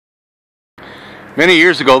Many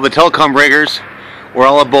years ago, the telecom riggers were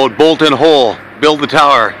all about bolt and hole, build the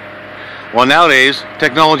tower. Well, nowadays,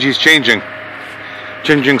 technology is changing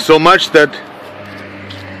so much that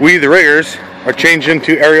we, the riggers, are changing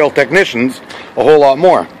to aerial technicians a whole lot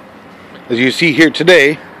more. As you see here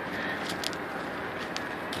today,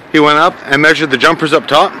 he went up and measured the jumpers up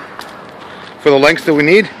top for the lengths that we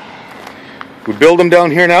need. We build them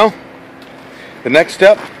down here now. The next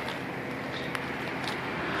step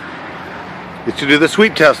is to do the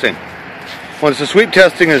sweep testing. Once the sweep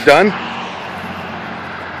testing is done,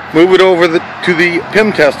 move it over to the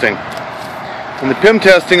PIM testing. And the PIM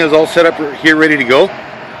testing is all set up here, ready to go,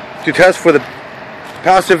 to test for the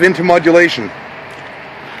passive intermodulation.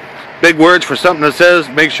 Big words for something that says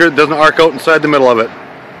make sure it doesn't arc out inside the middle of it.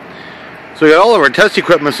 So we got all of our test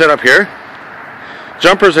equipment set up here.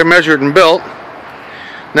 Jumpers are measured and built.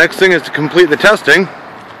 Next thing is to complete the testing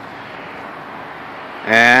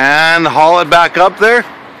and haul it back up there,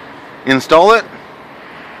 install it.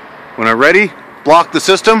 When I'm ready, block the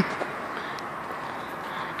system,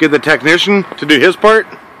 get the technician to do his part,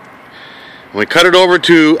 and we cut it over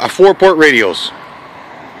to a 4-port radios.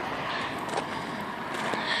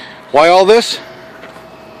 Why all this?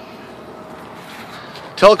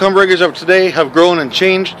 Telecom riggers of today have grown and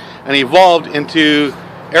changed and evolved into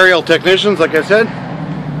aerial technicians, like I said,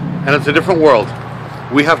 and it's a different world.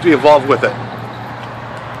 We have to evolve with it.